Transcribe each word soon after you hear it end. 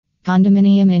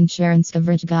Condominium Insurance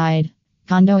Coverage Guide.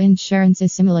 Condo insurance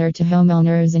is similar to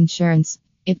homeowners insurance.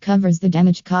 It covers the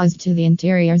damage caused to the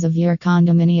interiors of your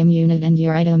condominium unit and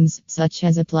your items, such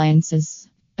as appliances.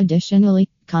 Additionally,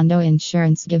 condo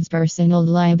insurance gives personal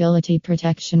liability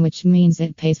protection, which means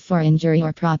it pays for injury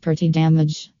or property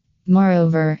damage.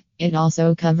 Moreover, it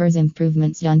also covers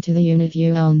improvements done to the unit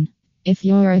you own. If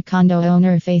you're a condo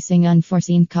owner facing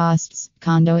unforeseen costs,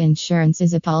 condo insurance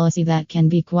is a policy that can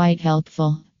be quite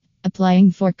helpful. Applying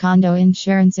for condo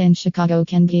insurance in Chicago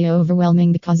can be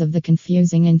overwhelming because of the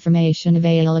confusing information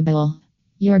available.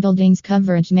 Your building's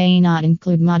coverage may not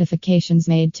include modifications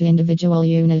made to individual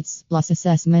units, loss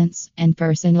assessments, and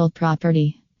personal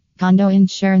property. Condo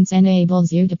insurance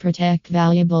enables you to protect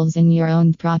valuables in your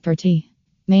own property.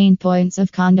 Main points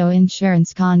of condo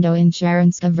insurance. Condo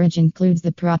insurance coverage includes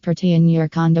the property in your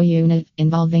condo unit,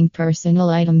 involving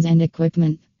personal items and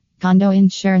equipment. Condo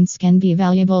insurance can be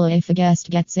valuable if a guest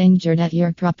gets injured at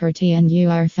your property and you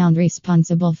are found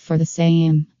responsible for the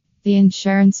same. The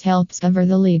insurance helps cover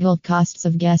the legal costs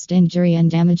of guest injury and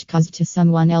damage caused to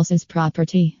someone else's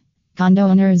property. Condo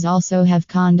owners also have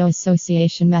condo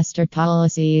association master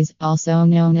policies, also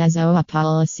known as OA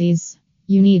policies.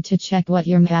 You need to check what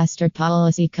your master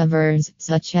policy covers,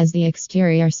 such as the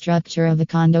exterior structure of the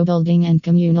condo building and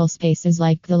communal spaces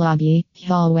like the lobby,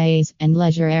 hallways, and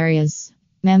leisure areas.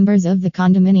 Members of the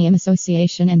condominium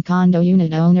association and condo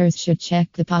unit owners should check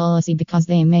the policy because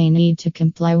they may need to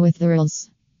comply with the rules.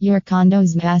 Your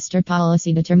condo's master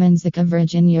policy determines the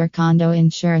coverage in your condo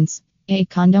insurance. A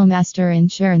condo master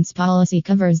insurance policy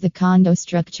covers the condo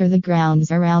structure, the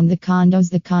grounds around the condos,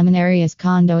 the common areas.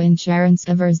 Condo insurance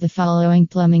covers the following: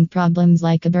 plumbing problems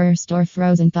like a burst or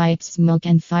frozen pipes, smoke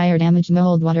and fire damage,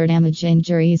 mold, water damage,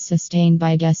 injuries sustained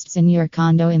by guests in your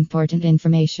condo. Important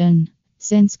information.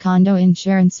 Since condo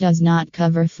insurance does not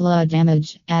cover flood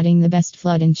damage, adding the best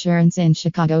flood insurance in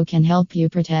Chicago can help you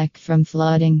protect from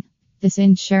flooding. This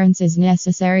insurance is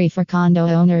necessary for condo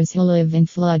owners who live in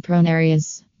flood-prone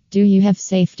areas. Do you have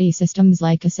safety systems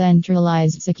like a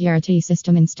centralized security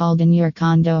system installed in your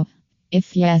condo?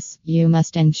 If yes, you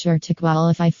must ensure to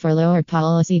qualify for lower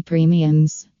policy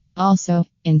premiums. Also,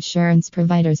 insurance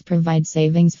providers provide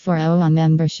savings for OA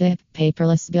membership,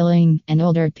 paperless billing, and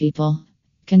older people.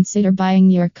 Consider buying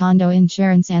your condo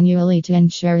insurance annually to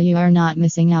ensure you are not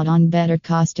missing out on better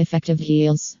cost-effective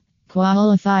deals.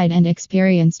 Qualified and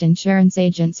experienced insurance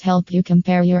agents help you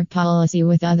compare your policy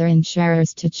with other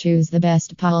insurers to choose the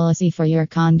best policy for your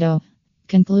condo.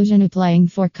 Conclusion: applying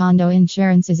for condo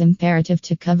insurance is imperative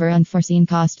to cover unforeseen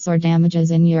costs or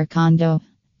damages in your condo.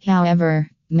 However,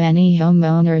 many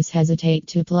homeowners hesitate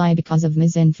to apply because of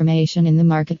misinformation in the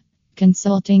market.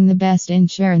 Consulting the best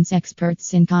insurance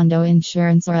experts in condo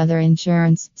insurance or other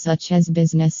insurance, such as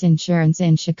business insurance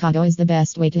in Chicago, is the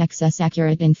best way to access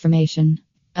accurate information.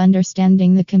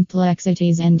 Understanding the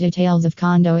complexities and details of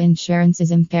condo insurance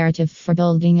is imperative for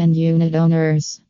building and unit owners.